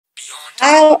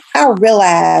I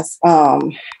realized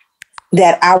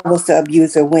that I was the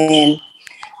abuser when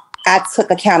I took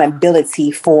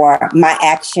accountability for my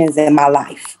actions in my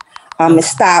life and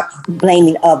stopped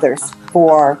blaming others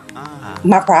for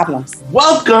my problems.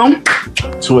 Welcome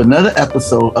to another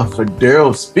episode of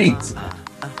Federo Speaks.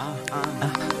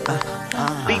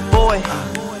 Big boy.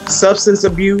 Substance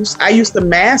abuse. I used to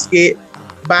mask it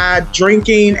by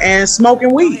drinking and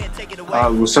smoking weed.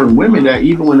 With certain women, that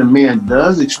even when a man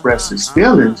does express his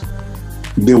feelings,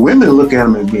 the women look at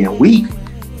him as being weak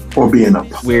or being a...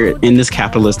 We're in this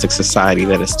capitalistic society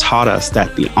that has taught us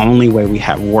that the only way we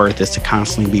have worth is to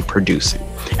constantly be producing.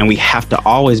 And we have to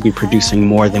always be producing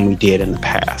more than we did in the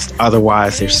past.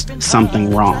 Otherwise, there's something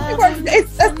wrong.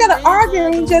 Instead of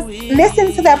arguing, just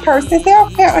listen to that person. Say,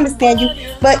 okay, I understand you,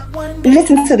 but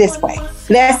listen to this way.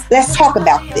 Let's talk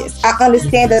about this. I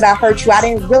understand that I hurt you. I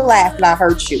didn't realize that I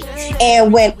hurt you.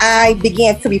 And when I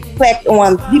began to reflect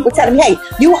on people telling me, hey,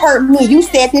 you hurt me, you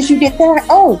said this, you did that.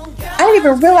 Oh, I didn't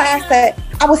even realize that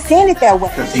I was saying it that way.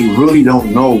 Because they really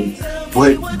don't know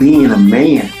what being a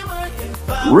man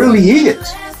really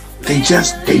is. They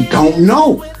don't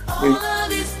know.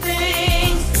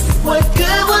 What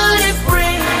good